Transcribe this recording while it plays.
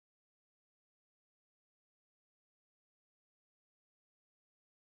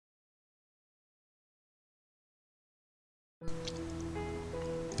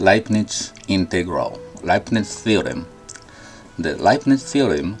Leibniz integral, Leibniz theorem. The Leibniz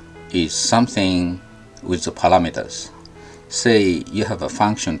theorem is something with the parameters. Say you have a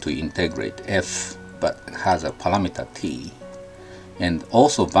function to integrate f, but has a parameter t, and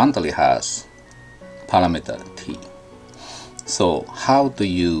also boundary has parameter t. So how do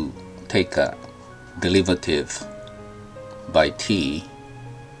you take a derivative by t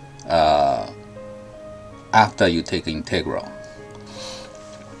after you take integral?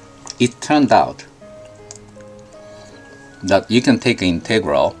 It turned out that you can take an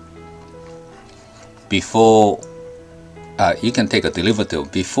integral before you can take a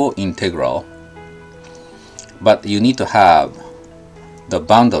derivative before integral, but you need to have the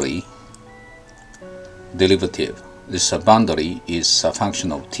boundary derivative. This boundary is a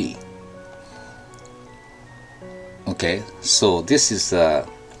function of t. Okay, so this is the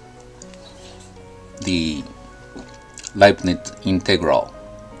Leibniz integral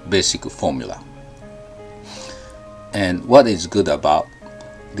basic formula. And what is good about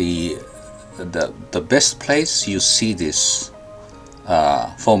the best place you see this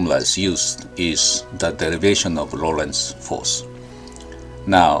formulas used is the derivation of Lorentz force.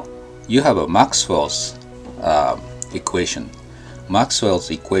 Now you have a Maxwell's equation. Maxwell's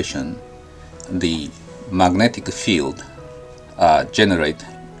equation, the magnetic field generate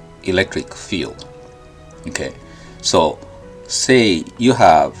electric field. Okay, so say you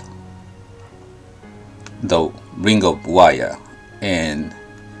have the ring of wire and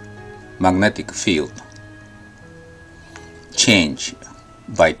magnetic field change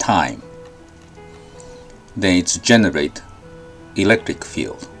by time, then it's generate electric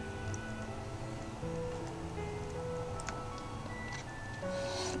field.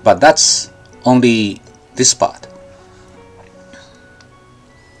 But that's only this part.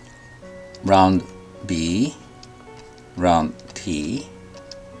 Round B round T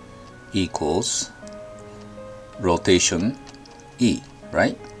equals rotation E,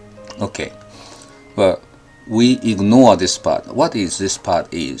 right? Okay, but we ignore this part. What is this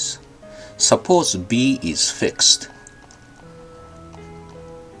part is, suppose B is fixed,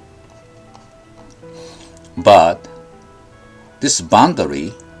 but this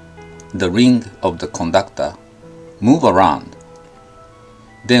boundary, the ring of the conductor, move around,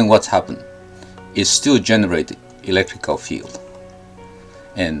 then what's happened? It still generated electrical field,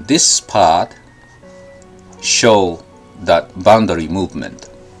 and this part show that boundary movement.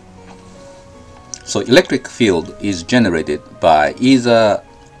 So electric field is generated by either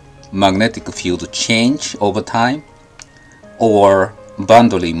magnetic field change over time or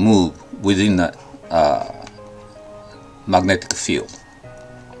boundary move within the magnetic field.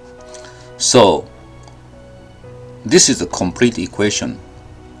 So this is a complete equation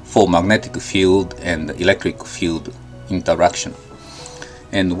for magnetic field and electric field interaction.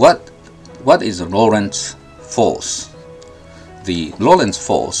 And what is the Lorentz force? The Lorentz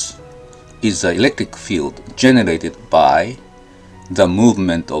force is the electric field generated by the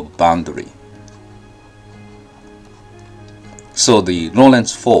movement of boundary. So the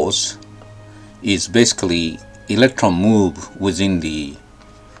Lorentz force is basically electron move within the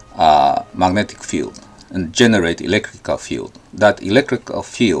magnetic field and generate electrical field. That electrical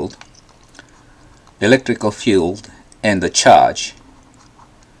field and the charge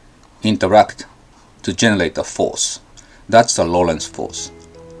interact to generate a force. That's the Lorentz force.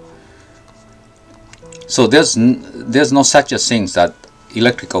 So there's no such a thing that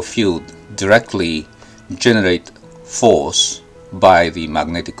electrical field directly generate force by the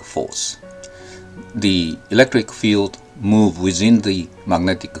magnetic force. The electric field move within the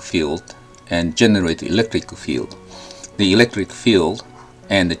magnetic field and generate electric field. The electric field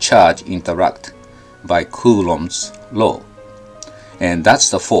and the charge interact by Coulomb's law, and that's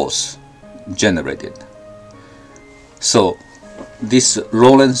the force generated. So this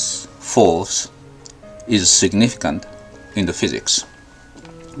Lorentz force is significant in the physics.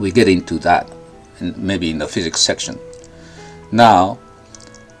 We get into that maybe in the physics section. Now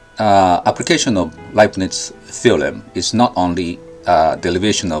application of Leibniz theorem is not only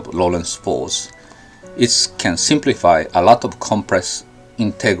derivation of Lorentz force. It can simplify a lot of complex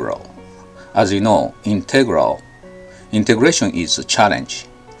integral. As you know, integration is a challenge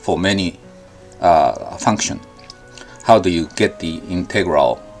for many function. How do you get the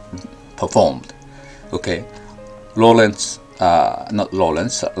integral performed? Okay, Leibniz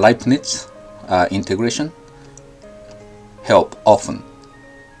integration help often.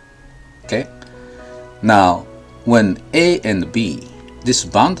 Okay, now when A and B, this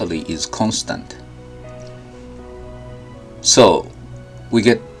boundary is constant, so we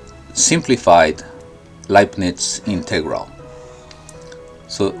get simplified Leibnitz integral.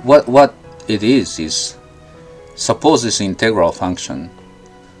 So what it is suppose this integral function,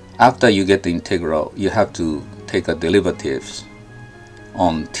 after you get the integral, you have to take a derivative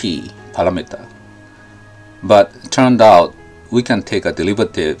on t parameter. But it turned out we can take a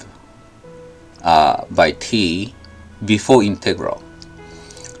derivative by t before integral.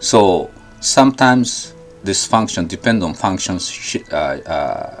 So sometimes this function depends on function's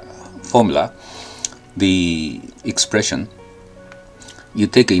formula, the expression. You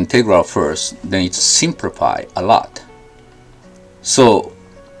take integral first, then it's simplified a lot. So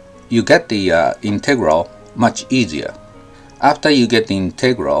you get the integral much easier. After you get the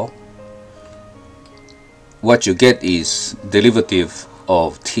integral, what you get is derivative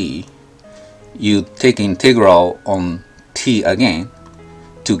of t. You take integral on t again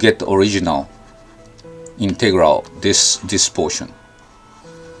to get the original integral, this portion.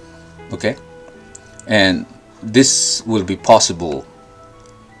 Okay, and this will be possible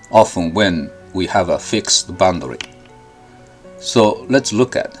often when we have a fixed boundary. So let's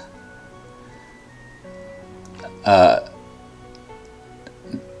look at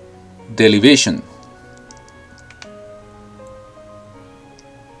derivation.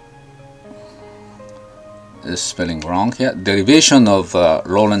 Spelling wrong here. Derivation of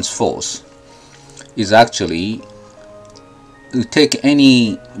Lorentz force is actually, you take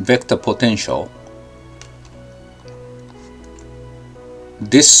any vector potential,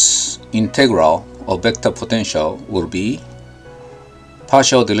 this integral of vector potential will be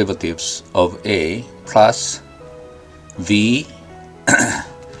partial derivatives of A plus V.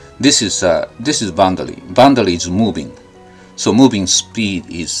 This is boundary. Boundary is moving, so moving speed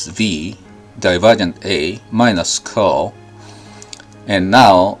is V, divergent A minus curl, and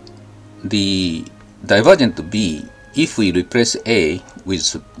now the divergent B, if we replace A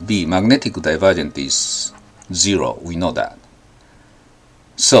with B, magnetic divergent is 0, we know that.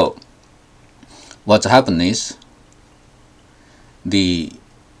 So what's happened is the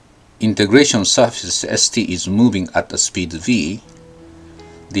integration surface ST is moving at the speed V.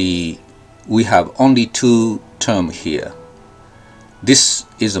 We have only two terms here. This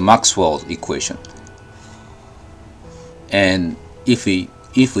is a Maxwell's equation, and if we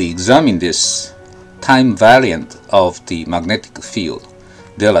examine this time variant of the magnetic field,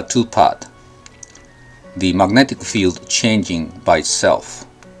 there are two parts. The magnetic field changing by itself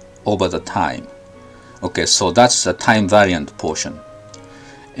over the time. Okay, so that's the time variant portion.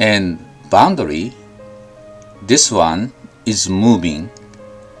 And boundary, this one is moving,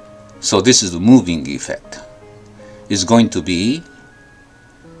 so this is the moving effect. Is going to be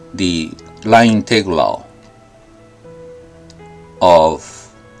the line integral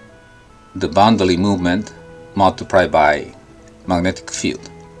of the boundary movement multiplied by magnetic field.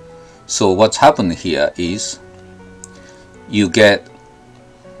 So what's happened here is you get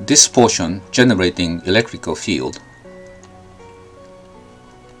this portion generating electrical field.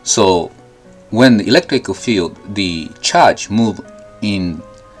 So when the electrical field, the charge move in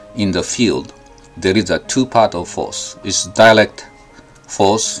the field, there is a two-part of force. It's direct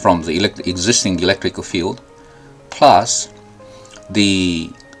force from the existing electrical field plus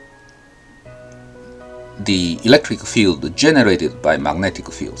the electric field generated by magnetic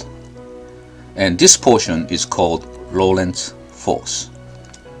field, and this portion is called Lorentz force.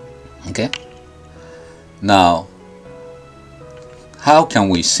 Okay, now how can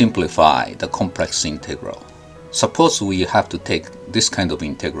we simplify the complex integral? Suppose we have to take this kind of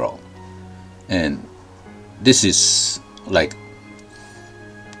integral, and this is like,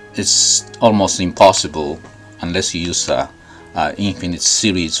 it's almost impossible unless you use a infinite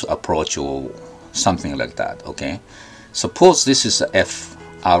series approach or something like that. Okay, suppose this is f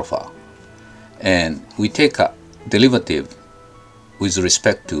alpha, and we take a derivative with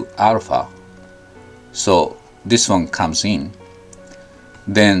respect to alpha, so this one comes in,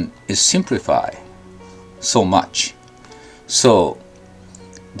 then it simplifies so much. So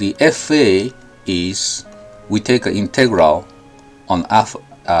the fa is, we take an integral on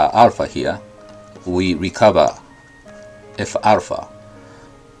alpha here, we recover f alpha,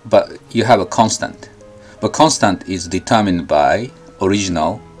 but you have a constant. But constant is determined by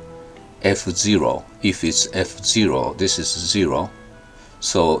original f0. If it's f0, this is 0,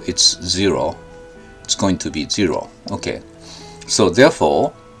 so it's 0, it's going to be 0. Okay, so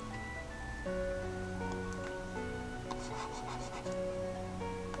therefore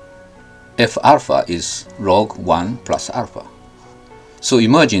f alpha is log 1 plus alpha. So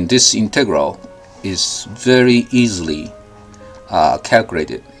imagine this integral is very easily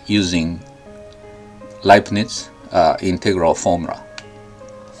calculated using Leibniz integral formula.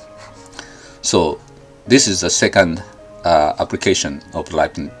 So this is the second application of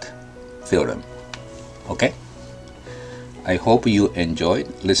Leibniz theorem. Okay, I hope you enjoyed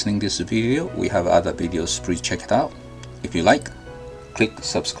listening this video. We have other videos, please check it out. If you like, click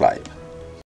subscribe.